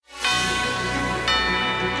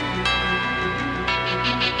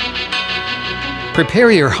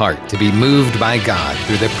Prepare your heart to be moved by God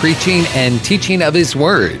through the preaching and teaching of His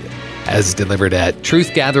Word, as delivered at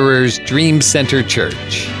Truth Gatherers Dream Center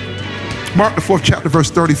Church. Mark the 4th chapter,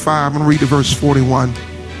 verse 35, and read the verse 41.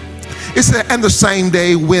 It said, "And the same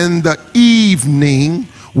day when the evening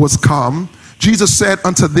was come, Jesus said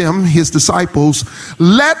unto them, his disciples,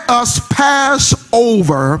 Let us pass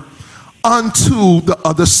over unto the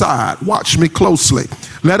other side." Watch me closely.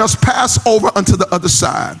 Let us pass over unto the other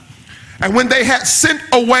side. And when they had sent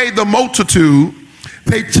away the multitude,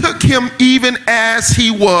 they took him even as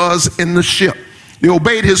he was in the ship. They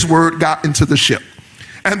obeyed his word, got into the ship.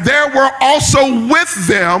 And there were also with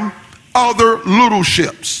them other little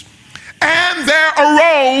ships. And there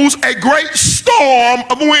arose a great storm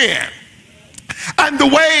of wind, and the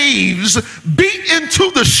waves beat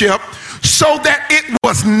into the ship, so that it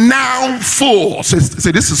was now full.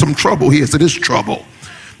 Say, this is some trouble here. So this is trouble.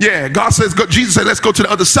 Yeah, God says, Jesus said, let's go to the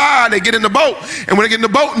other side. They get in the boat. And when they get in the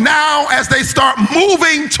boat, now as they start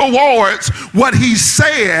moving towards what he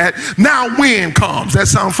said, now wind comes. That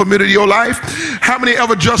sound familiar to your life? How many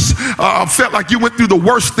ever just felt like you went through the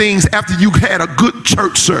worst things after you had a good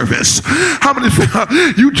church service? How many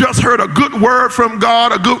you just heard a good word from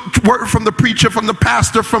God, a good word from the preacher, from the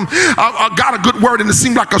pastor, from got a good word, and it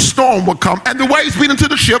seemed like a storm would come, and the waves beat into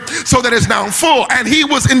the ship so that it's now full. And he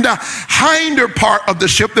was in the hinder part of the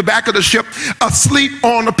ship, the back of the ship, asleep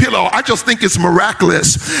on a pillow. I just think it's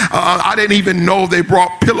miraculous. I didn't even know they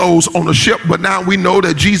brought pillows on the ship, but now we know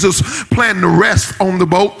that Jesus planned to rest on the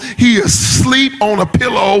boat. He is asleep on a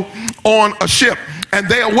pillow on a ship. And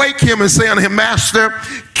they awake him and say unto him, Master,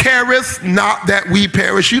 careth not that we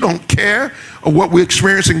perish? You don't care of what we're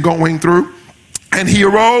experiencing going through. And he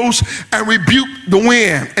arose and rebuked the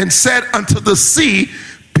wind and said unto the sea,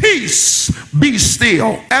 Peace, be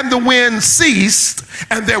still. And the wind ceased,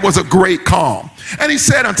 and there was a great calm. And he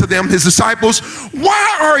said unto them, his disciples,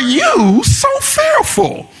 Why are you so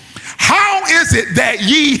fearful? How is it that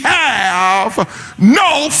ye have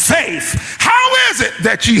no faith? How is it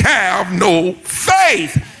that ye have no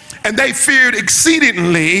faith? And they feared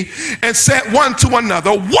exceedingly, and said one to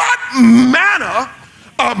another, What manner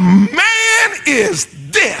of man is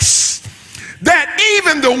this, that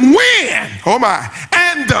even the wind,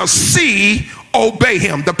 and the sea obey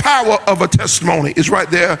him? The power of a testimony is right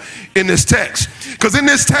there in this text. Because in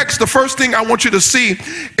this text, the first thing I want you to see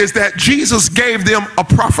is that Jesus gave them a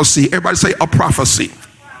prophecy. Everybody say a prophecy.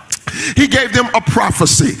 He gave them a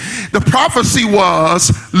prophecy. The prophecy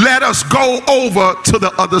was, let us go over to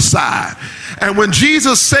the other side. And when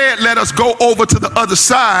Jesus said, let us go over to the other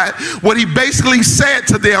side, what he basically said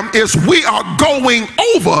to them is, we are going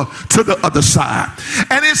over to the other side.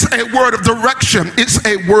 And it's a word of direction. It's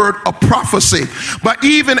a word of prophecy. But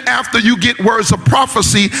even after you get words of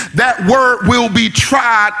prophecy, that word will be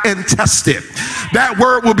tried and tested. That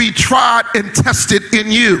word will be tried and tested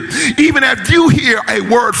in you. Even if you hear a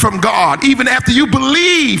word from God, even after you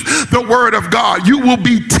believe the word of God, you will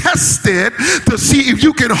be tested to see if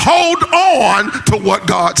you can hold on to what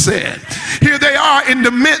God said. Here they are in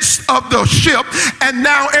the midst of the ship, and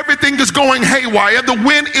now everything is going haywire. The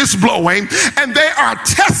wind is blowing, and they are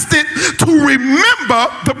tested to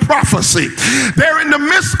remember the prophecy. They're in the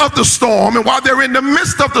midst of the storm, and while they're in the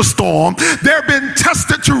midst of the storm, they're being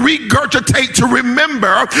tested to regurgitate, to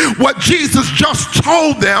remember what Jesus just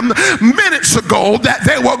told them minutes ago, that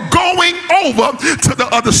they were going over to the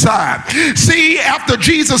other side. See, after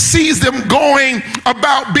Jesus sees them going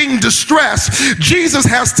about being distressed, Jesus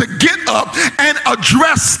has to get up and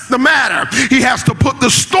address the matter. He has to put the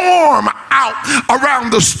storm out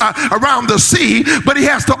around the sea, but he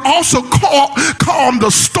has to also calm the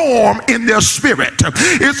storm in their spirit.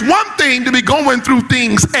 It's one thing to be going through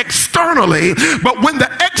things externally, but when the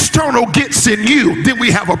external gets in you, then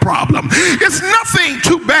we have a problem. It's nothing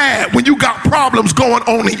too bad when you got problems going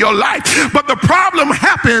on in your life, but the problem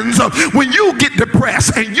happens when you get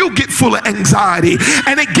depressed and you get full of anxiety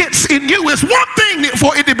and it gets in you. It's one thing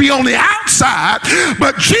for it to be on the outside,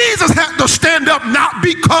 but Jesus had to stand up, not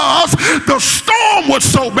because the storm was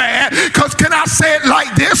so bad, because can I say it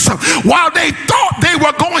like this? While they thought they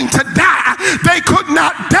were going to die, they could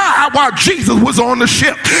not die while Jesus was on the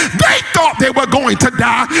ship. They thought they were going to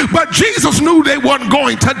die, but Jesus knew they wasn't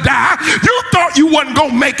going to die. You thought you wasn't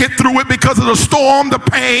going to make it through it because of the storm, the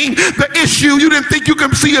pain, the issue. You didn't think you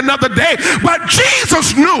could see another day, but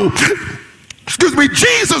Jesus knew,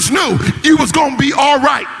 Jesus knew you was going to be all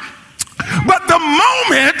right. But the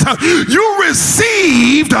moment you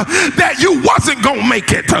received that you wasn't going to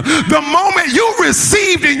make it, the moment you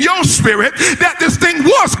received in your spirit that this thing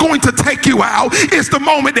was going to take you out, is the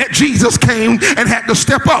moment that Jesus came and had to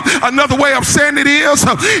step up. Another way of saying it is,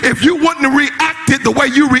 if you wouldn't react reacted the way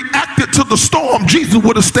you reacted to the storm, Jesus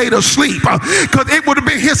would have stayed asleep, because it would have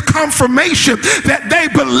been his confirmation that they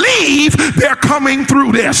believe they're coming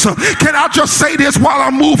through this. Can I just say this while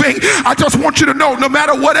I'm moving? I just want you to know, no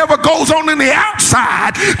matter whatever goes on in the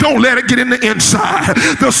outside, don't let it get in the inside.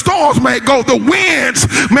 The storms may go, the winds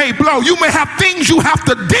may blow, you may have things you have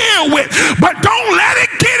to deal with, but don't let it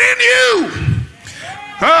get in you.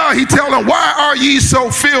 He tell them, why are ye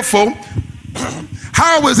so fearful?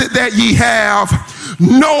 How is it that ye have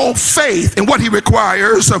no faith? And what he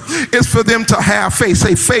requires is for them to have faith.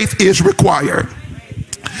 Say, faith is required.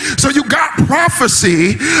 So you got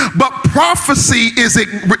prophecy, but prophecy is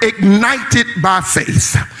ignited by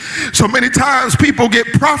faith. So many times people get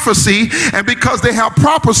prophecy, and because they have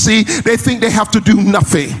prophecy, they think they have to do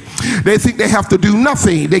nothing. They think they have to do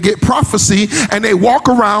nothing. They get prophecy and they walk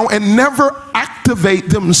around and never activate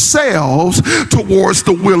themselves towards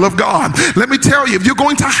the will of God. Let me tell you, if you're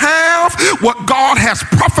going to have what God has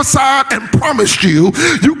prophesied and promised you,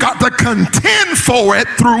 you got to contend for it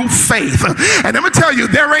through faith. And let me tell you,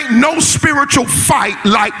 there ain't no spiritual fight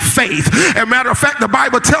like faith. As a matter of fact, the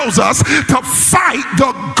Bible tells us to fight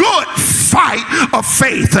the good fight of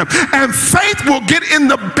faith. And faith will get in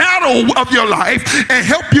the battle of your life and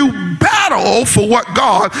help you battle for what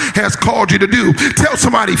God has called you to do. Tell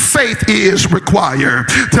somebody, faith is required.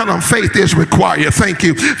 Tell them, faith is required. Thank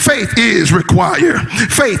you. Faith is required.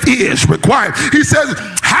 Faith is required. He says,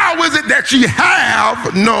 how is it that ye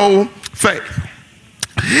have no faith?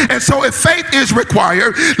 And so if faith is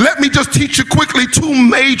required, let me just teach you quickly two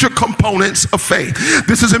major components of faith.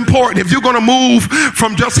 This is important. If you're going to move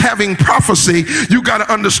from just having prophecy, you got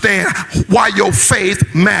to understand why your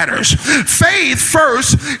faith matters. Faith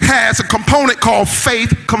first has a component called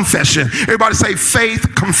faith confession. Everybody say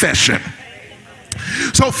faith confession.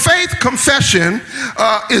 So faith confession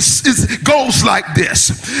goes like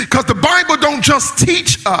this, because the Bible don't just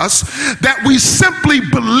teach us that we simply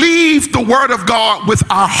believe the word of God with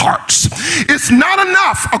our hearts. It's not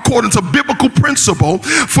enough, according to biblical principle,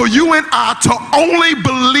 for you and I to only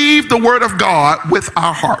believe the word of God with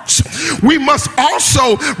our hearts. We must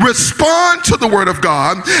also respond to the word of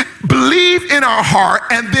God, believe in our heart,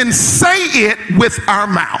 and then say it with our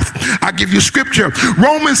mouth. I give you scripture.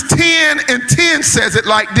 Romans 10:10 says it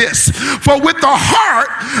like this: for with the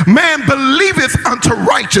heart man believeth unto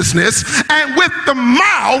righteousness, and with the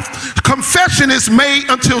mouth confession is made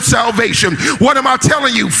until salvation. What am I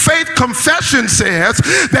telling you? Faith confession says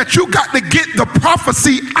that you got to get the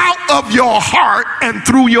prophecy out of your heart and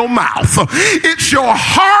through your mouth. It's your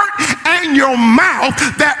heart and your mouth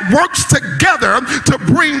that works together to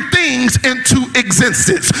bring things into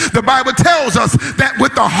existence. The Bible tells us that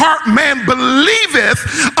with the heart man believeth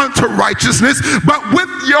unto righteousness, but with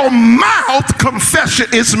your mouth confession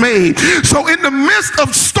is made. So in the midst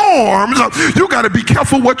of storms, you got to be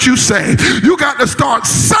careful what you say. You got to start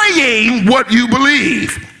saying what you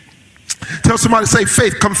believe. Tell somebody, say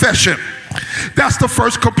faith confession. That's the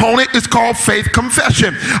first component. It's called faith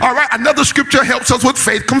confession. All right, another scripture helps us with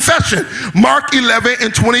faith confession. Mark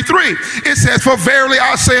 11:23. It says, for verily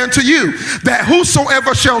I say unto you, that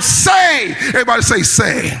whosoever shall say, everybody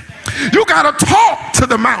say. You got to talk to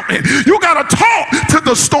the mountain. You got to talk to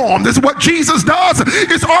the storm. This is what Jesus does.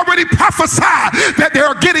 It's already prophesied that they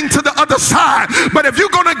are getting to the other side. But if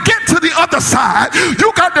you're going to get to the other side,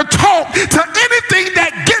 you got to talk to anything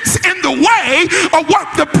that gets in the way of what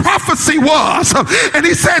the prophecy was. And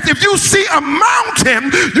he says, if you see a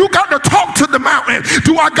mountain, you got to talk to the mountain.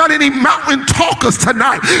 Do I got any mountain talkers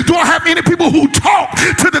tonight? Do I have any people who talk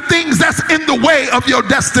to the things that's in the way of your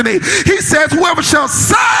destiny? He says, whoever shall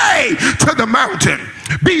say to the mountain,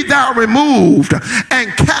 be thou removed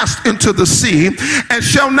and cast into the sea, and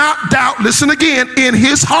shall not doubt, listen again, in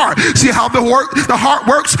his heart. See how the heart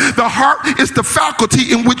works? The heart is the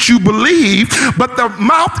faculty in which you believe, but the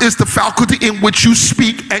mouth is the faculty in which you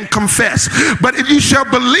speak and confess. But if you shall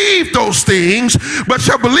believe those things,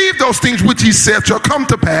 which he said shall come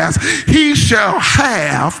to pass, he shall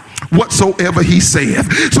have whatsoever he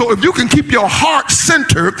saith. So if you can keep your heart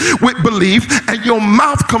centered with belief and your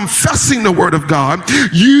mouth confessing the word of God,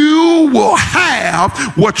 you will have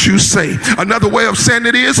what you say. Another way of saying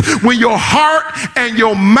it is, when your heart and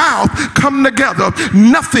your mouth come together,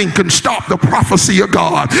 nothing can stop the prophecy of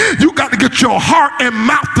God. You got to get your heart and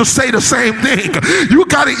mouth to say the same thing. You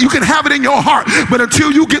got it. You can have it in your heart, but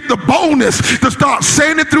until you get the boldness to start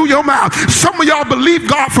saying it through your mouth. Some of y'all believe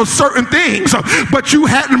God for certain things, but you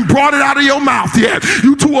hadn't brought it out of your mouth yet.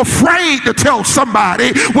 You too afraid to tell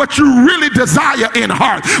somebody what you really desire in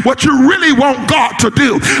heart, what you really want God to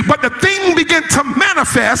do. But the thing begins to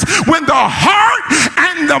manifest when the heart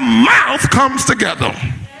and the mouth comes together.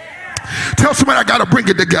 Tell somebody, I got to bring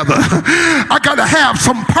it together. I got to have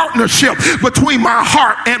some partnership between my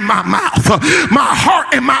heart and my mouth. My heart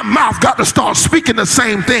and my mouth got to start speaking the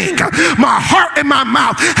same thing. My heart and my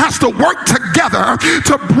mouth has to work together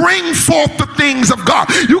to bring forth the things of God.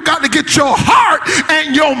 You got to get your heart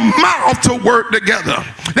and your mouth to work together.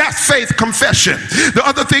 That's faith confession. The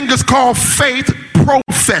other thing is called faith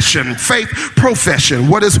profession. Faith profession.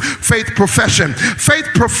 What is faith profession? Faith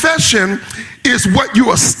profession is what you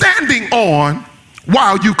are standing on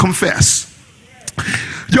while you confess.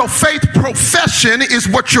 Your faith profession is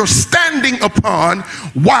what you're standing upon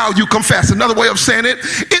while you confess. Another way of saying it,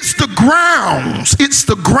 it's the grounds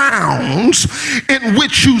in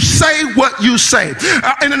which you say what you say.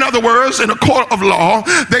 In other words, in a court of law,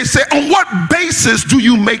 they say, on what basis do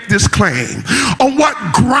you make this claim? On what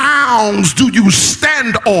grounds do you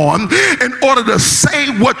stand on in order to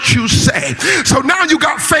say what you say? So now you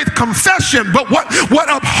got faith confession, but what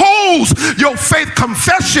upholds your faith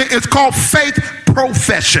confession is called faith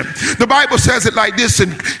profession. The Bible says it like this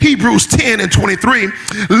in Hebrews 10:23.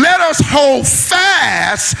 Let us hold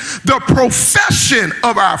fast the profession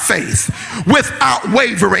of our faith without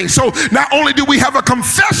wavering. So not only do we have a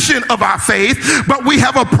confession of our faith, but we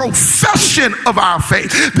have a profession of our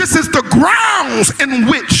faith. This is the grounds in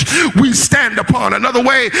which we stand upon. Another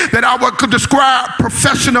way that I would describe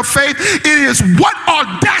profession of faith, it is what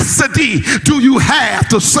audacity do you have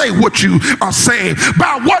to say what you are saying?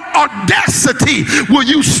 By what audacity will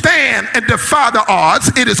you stand and defy the odds?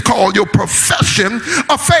 It is called your profession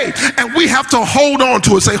of faith. And we have to hold on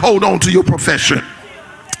to it. Say, hold on to your profession.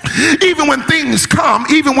 Even when things come,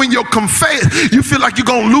 even when you confess, you feel like you're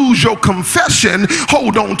going to lose your confession,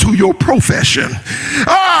 hold on to your profession.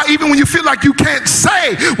 Even when you feel like you can't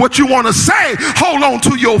say what you want to say, hold on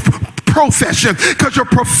to your profession, because your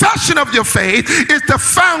profession of your faith is the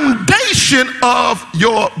foundation of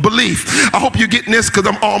your belief. I hope you're getting this, because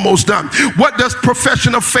I'm almost done. What does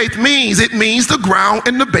profession of faith mean? It means the ground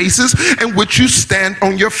and the basis in which you stand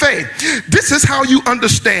on your faith. This is how you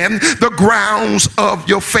understand the grounds of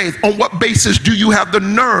your faith. On what basis do you have the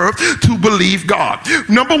nerve to believe God?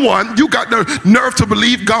 Number one, you got the nerve to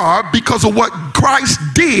believe God because of what Christ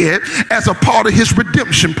did as a part of his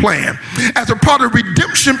redemption plan. As a part of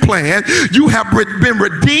redemption plan, you have been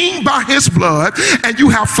redeemed by his blood, and you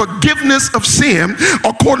have forgiveness of sin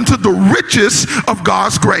according to the riches of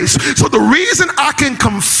God's grace. So the reason I can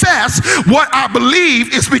confess what I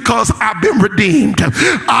believe is because I've been redeemed.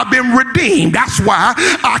 I've been redeemed. That's why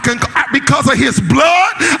I can, because of his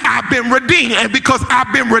blood, I've been redeemed. And because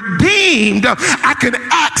I've been redeemed, I can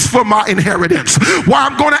ask for my inheritance. Why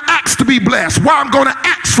I'm going to ask to be blessed. Why I'm going to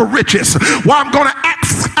ask for riches. Why I'm going to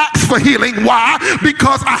ask for healing. Why?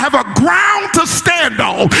 Because I have a ground to stand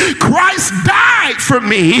on. Christ died for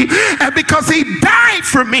me, and because he died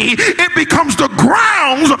for me, it becomes the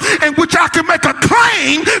grounds in which I can make a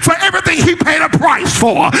claim for everything he paid a price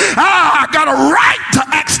for. I got a right to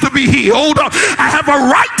ask to be healed. I have a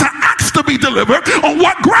right to ask to be delivered. On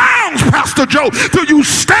what grounds, Pastor Joe, do you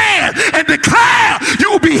stand and declare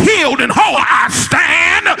you will be healed and whole? I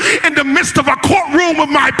stand in the midst of a courtroom of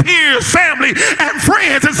my peers, family, and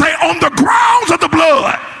friends and say, on the grounds of the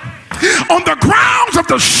blood, on the grounds of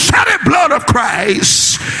the shedded blood of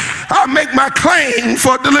Christ, I make my claim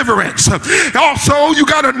for deliverance. Also, you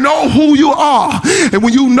got to know who you are. And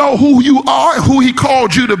when you know who you are and who he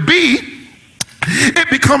called you to be, it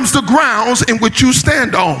becomes the grounds in which you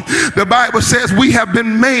stand on. The Bible says we have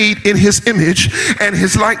been made in his image and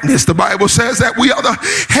his likeness. The Bible says that we are the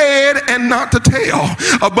head and not the tail,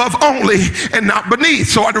 above only and not beneath.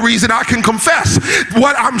 So the reason I can confess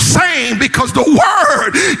what I'm saying, because the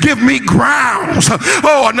word give me grounds.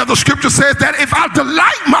 Another scripture says that if I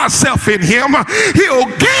delight myself in him, he'll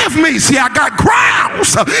give me. See, I got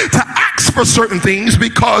grounds to ask for certain things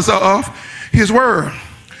because of his word.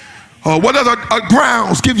 What other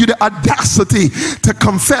grounds give you the audacity to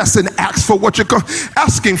confess and ask for what you're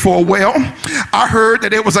asking for? Well, I heard that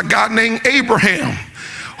there was a guy named Abraham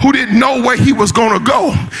who didn't know where he was going to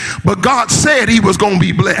go, but God said he was going to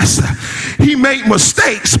be blessed. He made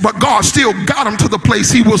mistakes, but God still got him to the place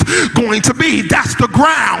he was going to be. That's the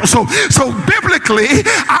ground. So biblically,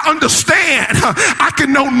 I understand I can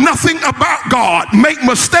know nothing about God, make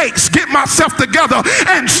mistakes, get myself together,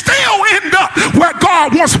 and still end up where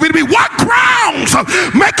God wants me to be. What grounds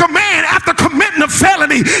make a man, after committing a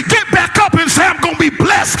felony, get back up and say, I'm going to be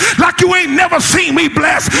blessed like you ain't never seen me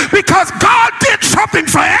blessed? Because God did something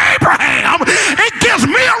for Abraham. It gives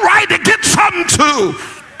me a right to get something too.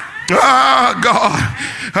 God.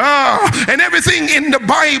 And everything in the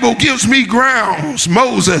Bible gives me grounds.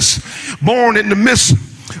 Moses, born in the midst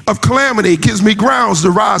of calamity gives me grounds to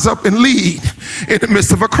rise up and lead in the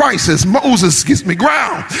midst of a crisis. Moses gives me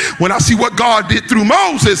ground. When I see what God did through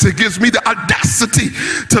Moses, it gives me the audacity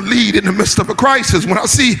to lead in the midst of a crisis. When I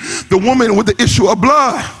see the woman with the issue of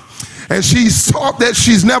blood, and she's taught that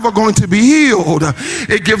she's never going to be healed,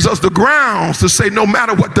 it gives us the grounds to say, no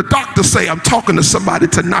matter what the doctors say. I'm talking to somebody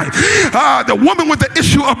tonight. The woman with the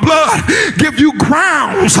issue of blood give you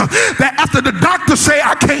grounds that after the doctors say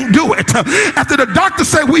I can't do it, after the doctors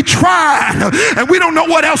say we tried and we don't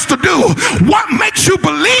know what else to do, what makes you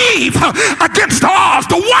believe against odds?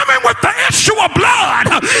 The woman with the issue of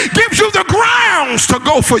blood gives you the grounds to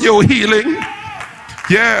go for your healing.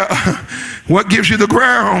 Yeah. What gives you the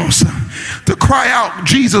grounds to cry out,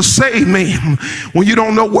 Jesus, save me, when you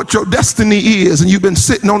don't know what your destiny is and you've been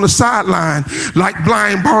sitting on the sideline like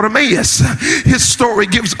blind Bartimaeus? His story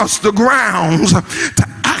gives us the grounds to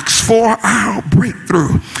ask for our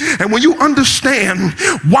breakthrough. And when you understand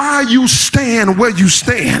why you stand where you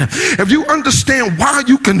stand, if you understand why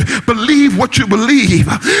you can believe what you believe,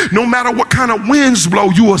 no matter what kind of winds blow,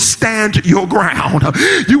 you will stand your ground.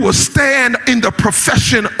 You will stand in the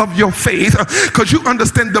profession of your faith because you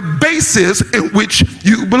understand the basis in which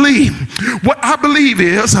you believe. What I believe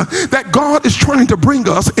is that God is trying to bring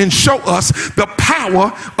us and show us the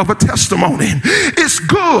power of a testimony. It's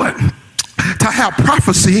good to have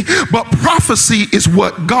prophecy, but prophecy is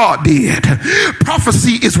what God did.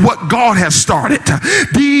 Prophecy is what God has started.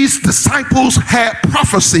 These disciples had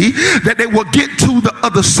prophecy that they will get to the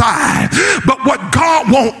other side, but what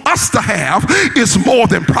God wants us to have is more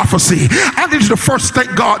than prophecy. I need you to first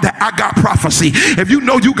thank God that I got prophecy. If you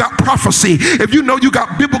know you got prophecy, if you know you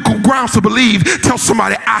got biblical grounds to believe, tell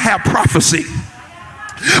somebody, I have prophecy.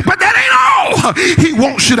 But that ain't all he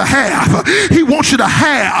wants you to have. He wants you to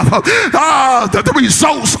have the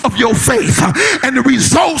results of your faith. And the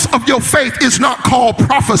results of your faith is not called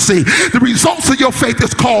prophecy. The results of your faith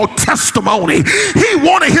is called testimony. He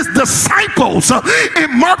wanted his disciples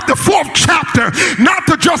in Mark the 4th chapter not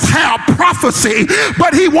to just have prophecy,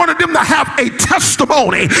 but he wanted them to have a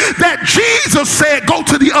testimony that Jesus said, go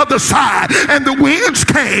to the other side. And the winds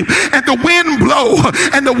came and the wind blew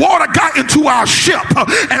and the water got into our ship.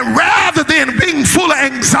 And rather than being full of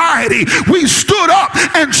anxiety, we stood up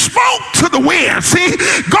and spoke to the wind. See,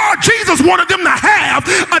 Jesus wanted them to have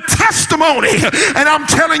a testimony. And I'm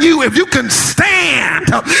telling you, if you can stand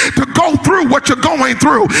to go through what you're going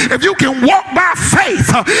through, if you can walk by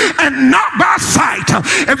faith and not by sight,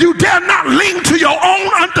 if you dare not lean to your own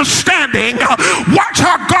understanding, watch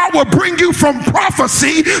how God will bring you from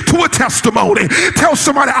prophecy to a testimony. Tell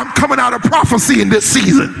somebody, I'm coming out of prophecy in this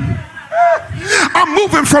season. I'm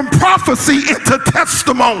moving from prophecy into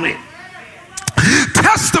testimony.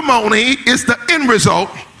 Testimony is the end result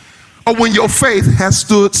of when your faith has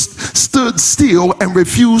stood still and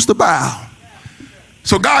refused to bow.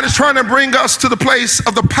 So God is trying to bring us to the place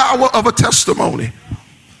of the power of a testimony.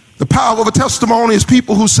 The power of a testimony is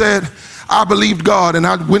people who said, I believed God and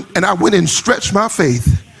I went and stretched my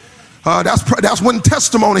faith. That's when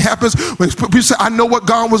testimony happens, when people say, I know what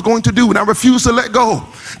God was going to do and I refuse to let go.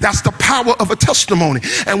 That's the power of a testimony.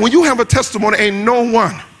 And when you have a testimony, ain't no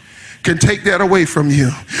one can take that away from you.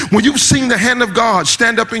 When you've seen the hand of God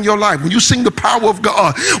stand up in your life, when you seen the power of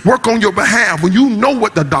God work on your behalf, when you know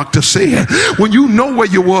what the doctor said, when you know where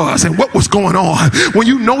you was and what was going on, when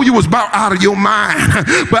you know you was about out of your mind,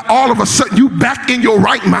 but all of a sudden you back in your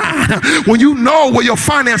right mind, when you know where your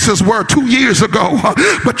finances were 2 years ago,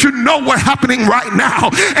 but you know what's happening right now,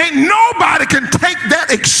 ain't nobody can take that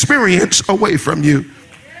experience away from you.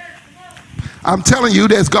 I'm telling you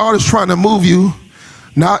that God is trying to move you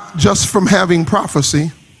not just from having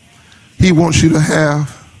prophecy. He wants you to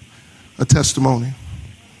have a testimony.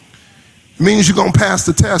 It means you're going to pass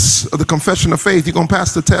the test of the confession of faith. You're going to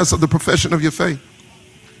pass the test of the profession of your faith.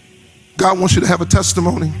 God wants you to have a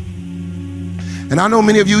testimony. And I know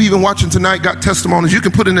many of you even watching tonight got testimonies. You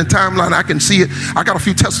can put it in the timeline. I can see it. I got a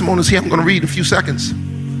few testimonies here I'm going to read in a few seconds.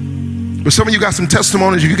 But some of you got some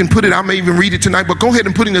testimonies. If you can put it, I may even read it tonight. But go ahead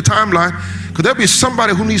and put it in the timeline, because there'll be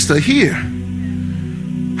somebody who needs to hear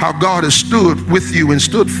how God has stood with you and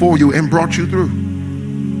stood for you and brought you through.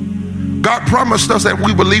 God promised us that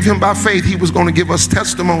we believe him by faith. He was going to give us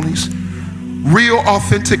testimonies, real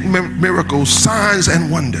authentic miracles, signs and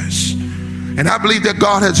wonders. And I believe that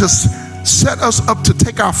God has just set us up to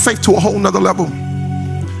take our faith to a whole nother level.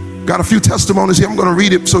 Got a few testimonies here. I'm going to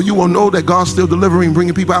read it so you will know that God's still delivering,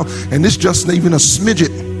 bringing people out. And this just even a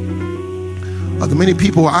smidget of the many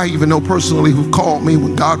people I even know personally who've called me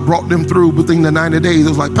when God brought them through within the 90 days. It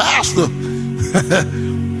was like, Pastor,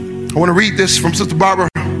 I want to read this from Sister Barbara.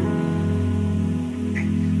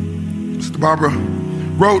 Sister Barbara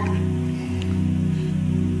wrote,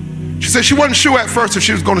 she said she wasn't sure at first if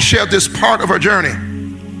she was going to share this part of her journey.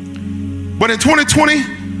 But in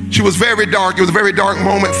 2020, she was very dark. It was a very dark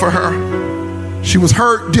moment for her. She was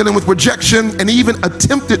hurt, dealing with rejection, and even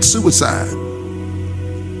attempted suicide.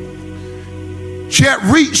 She had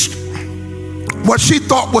reached what she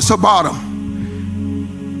thought was her bottom.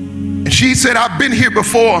 And she said, I've been here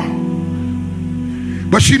before.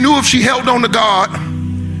 But she knew if she held on to God,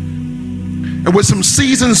 and with some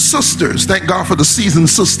seasoned sisters, thank God for the seasoned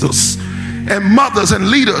sisters, and mothers and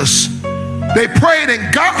leaders, they prayed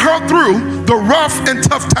and got her through the rough and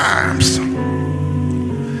tough times.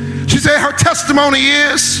 She said her testimony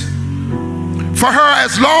is, for her,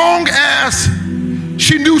 as long as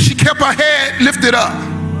she knew she kept her head lifted up,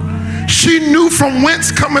 she knew from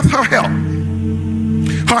whence cometh her help.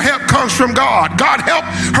 Her help comes from God. God helped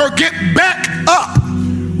her get back up,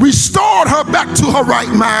 restored her back to her right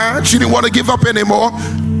mind. She didn't want to give up anymore.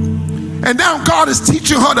 And now God is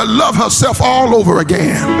teaching her to love herself all over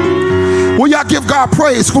again. Will y'all give God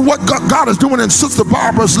praise for what God is doing in Sister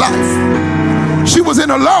Barbara's life? She was in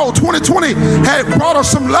a low. 2020 had brought her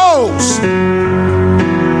some lows.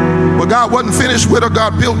 But God wasn't finished with her.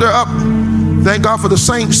 God built her up. Thank God for the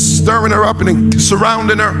saints stirring her up and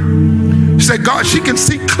surrounding her. She said, God, she can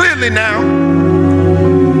see clearly now.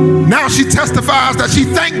 Now she testifies that she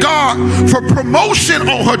thanked God for promotion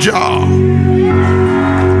on her job.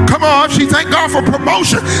 Come on, she thanked God for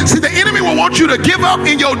promotion. See, the enemy will want you to give up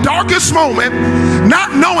in your darkest moment,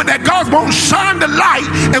 not knowing that God's going to shine the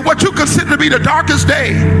light in what you consider to be the darkest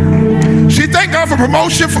day. She thanked God for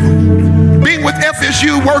promotion, for being with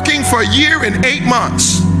FSU, working for a year and 8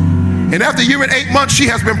 months. And after a year and 8 months, she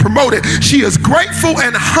has been promoted. She is grateful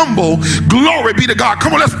and humble. Glory be to God.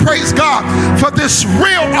 Come on, let's praise God for this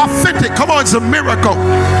real, authentic. Come on, it's a miracle.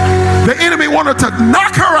 The enemy wanted to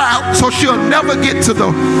knock her out so she'll never get to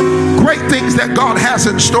the great things that God has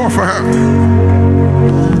in store for her.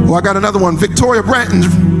 Well, I got another one. Victoria Branton,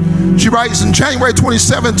 she writes in January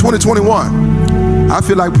 27, 2021. I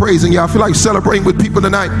feel like praising you. I feel like celebrating with people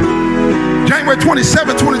tonight. January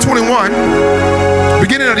 27, 2021,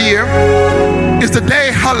 beginning of the year, is the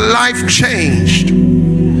day her life changed.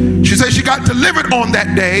 She says she got delivered on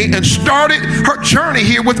that day and started her journey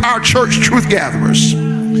here with our church, Truth Gatherers.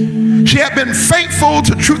 She had been faithful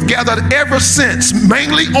to Truth Gathered ever since,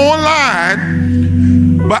 mainly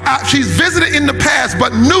online, but she's visited in the past,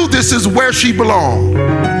 but knew this is where she belonged.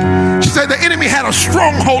 She said the enemy had a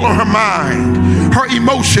stronghold on her mind, her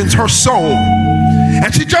emotions, her soul.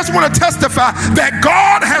 And she just want to testify that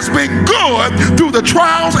God has been good through the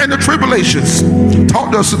trials and the tribulations.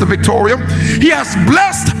 Talk to us, Sister Victoria. He has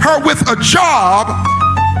blessed her with a job,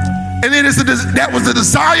 and that was the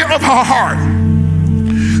desire of her heart.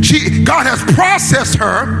 God has processed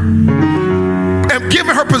her and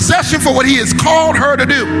given her possession for what He has called her to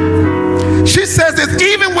do. She says that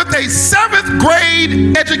even with a 7th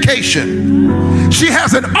grade education, she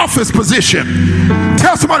has an office position.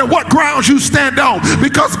 Tell somebody what grounds you stand on,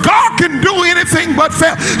 because God can do anything but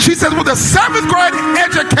fail. She says with a 7th grade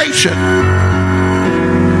education,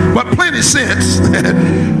 but plenty sense,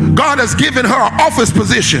 God has given her an office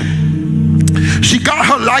position. She got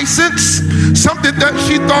her license, something that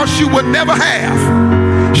she thought she would never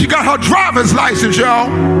have. She got her driver's license, y'all,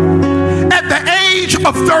 at the age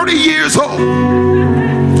of 30 years old.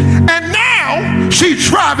 And now she's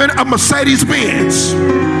driving a Mercedes-Benz.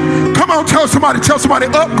 Come on, tell somebody,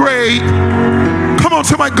 upgrade. Come on,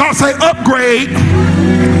 somebody, God say upgrade.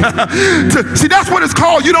 See, that's what it's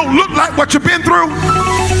called. You don't look like what you've been through.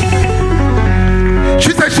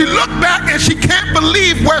 She said she looked back and she can't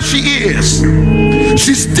believe where she is.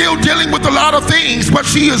 She's still dealing with a lot of things, but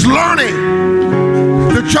she is learning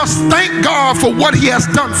to just thank God for what He has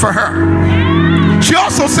done for her. She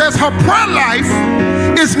also says her prayer life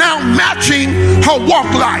is now matching her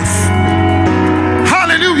walk life.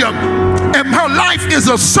 Hallelujah. And her life is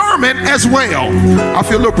a sermon as well. I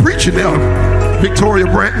feel a little preaching now. Victoria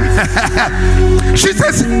Branton. She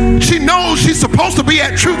says she knows she's supposed to be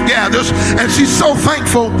at Truth Gatherers, and she's so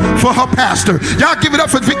thankful for her pastor. Y'all give it up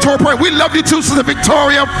for Victoria Branton. We love you too, Sister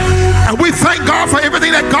Victoria, and we thank God for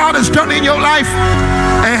everything that God has done in your life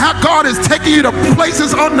and how God is taking you to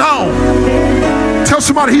places unknown. Tell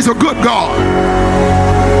somebody He's a good God.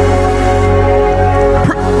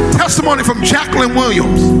 Testimony from Jacqueline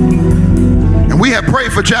Williams. And we have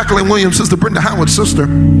prayed for Jacqueline Williams, Sister Brenda Howard's sister,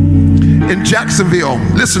 in Jacksonville.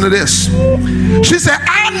 Listen to this. She said,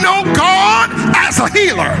 I know God as a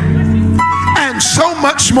healer and so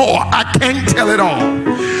much more. I can't tell it all,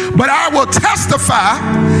 but I will testify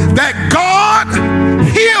that God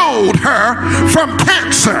healed her from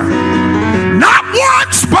cancer, not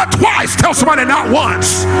once, twice. Tell somebody, not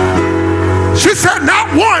once. She said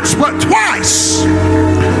not once, but twice.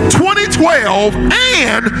 2012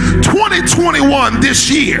 and 2021 this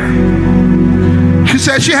year. She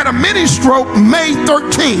said she had a mini stroke May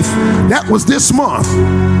 13th. That was this month.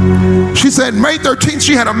 She said May 13th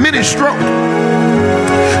she had a mini stroke.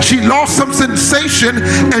 She lost some sensation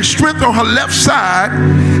and strength on her left side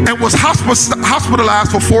and was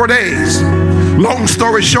hospitalized for 4 days. Long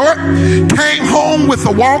story short, came home with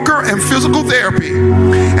a walker and physical therapy.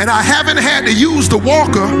 And I haven't had to use the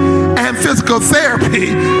walker and physical therapy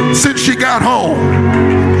since she got home.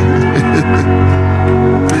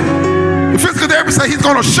 The physical therapist said he's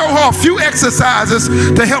going to show her a few exercises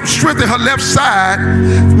to help strengthen her left side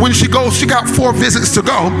when she goes. She got 4 visits to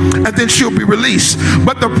go, and then she'll be released.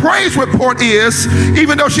 But the praise report is,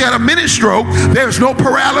 even though she had a mini stroke, there's no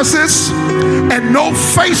paralysis and no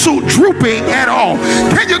facial drooping at all.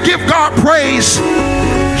 Can you give God praise?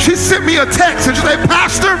 She sent me a text and she said,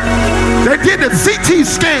 Pastor, they did the CT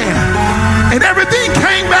scan and everything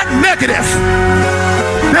came back negative.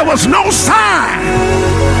 There was no sign.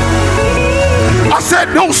 I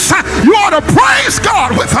said, no sign. You ought to praise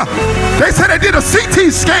God with her. They said they did a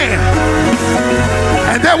CT scan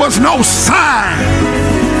and there was no sign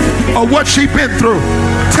of what she'd been through.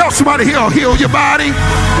 Tell somebody he'll heal your body.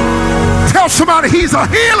 Tell somebody he's a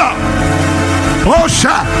healer. Oh,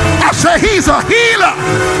 I say he's a healer.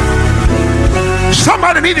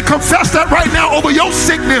 Somebody need to confess that right now over your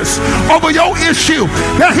sickness, over your issue,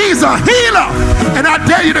 that he's a healer. And I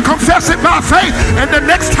dare you to confess it by faith. And the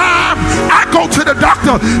next time I go to the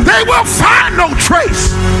doctor, they will find no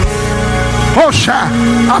trace. Oh,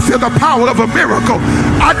 I feel the power of a miracle.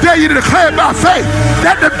 I dare you to declare by faith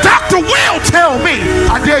that the doctor will tell me.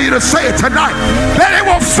 I dare you to say it tonight, that they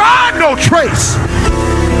will find no trace.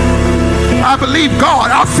 I believe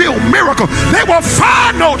God. I feel miracle. They will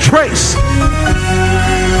find no trace.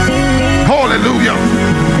 Hallelujah.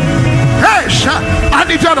 Hey, I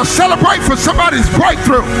need y'all to celebrate for somebody's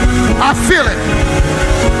breakthrough. I feel it.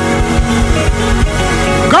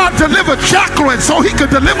 God delivered Jacqueline so he could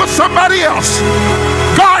deliver somebody else.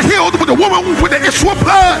 God healed the woman with the issue of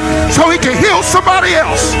blood so he can heal somebody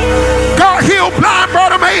else. God healed blind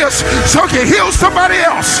Bartimaeus so he can heal somebody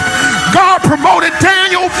else. God promoted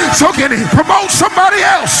Daniel so he can promote somebody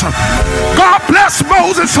else. God blessed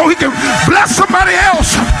Moses so he can bless somebody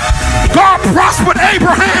else. God prospered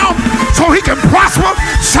Abraham so he can prosper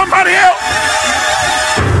somebody else.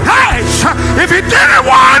 Hey, if he did it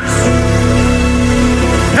once,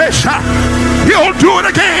 he'll do it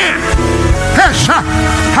again.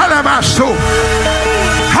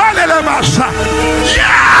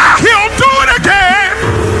 Yeah, he'll do it again.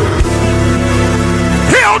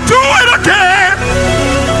 He'll do it again.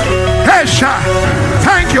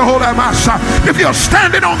 Thank you, Holy Master. If you're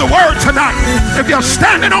standing on the word tonight, if you're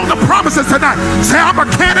standing on the promises tonight, say, I'm a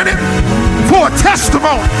candidate for a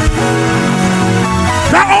testimony.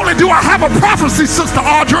 Not only do I have a prophecy, Sister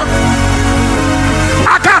Audra,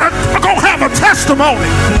 I'm gonna have a testimony.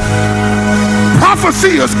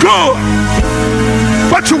 Prophecy is good,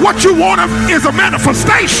 but what you want is a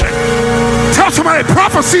manifestation. Tell somebody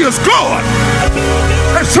prophecy is good.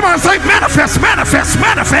 And somebody say manifest, manifest,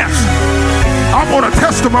 manifest. I want a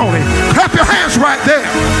testimony. Clap your hands right there.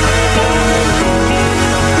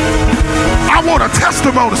 I want a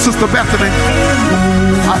testimony, Sister Bethany.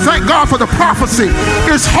 I thank God for the prophecy.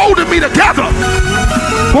 It's holding me together.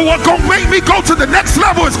 But what's going to make me go to the next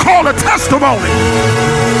level is called a testimony.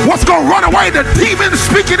 What's going to run away the demons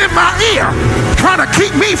speaking in my ear, trying to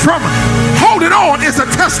keep me from holding on, is a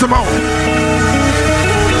testimony.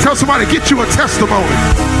 Tell somebody, get you a testimony.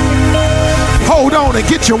 Hold on and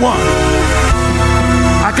get you one.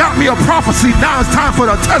 I got me a prophecy. Now it's time for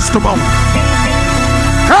the testimony.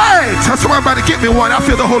 Hey, tell somebody, I'm about to get me one. I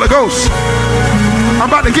feel the Holy Ghost. I'm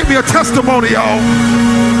about to get me a testimony, y'all.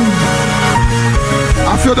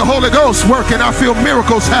 I feel the Holy Ghost working. I feel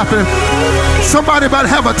miracles happening. Somebody about to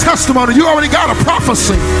have a testimony. You already got a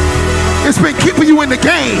prophecy. It's been keeping you in the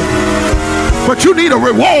game, but you need a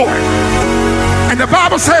reward. And the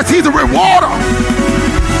Bible says he's a rewarder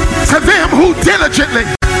to them who diligently.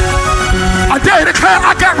 I dare you declare,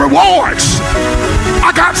 I got rewards.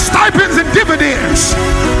 I got stipends and dividends,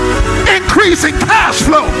 increase in cash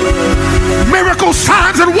flow, miracles,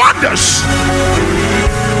 signs, and wonders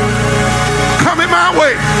coming my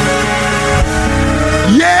way.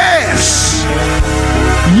 Yes.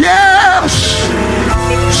 Yes.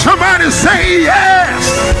 Somebody say yes.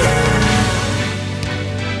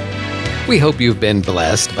 We hope you've been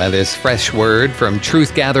blessed by this fresh word from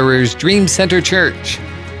Truth Gatherers Dream Center Church.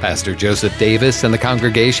 Pastor Joseph Davis and the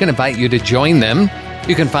congregation invite you to join them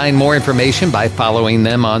You can find more information by following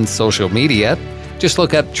them on social media. Just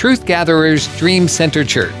look up Truth Gatherers Dream Center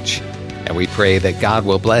Church. And we pray that God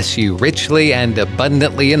will bless you richly and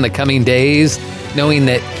abundantly in the coming days, knowing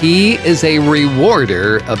that He is a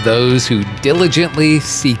rewarder of those who diligently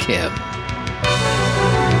seek Him.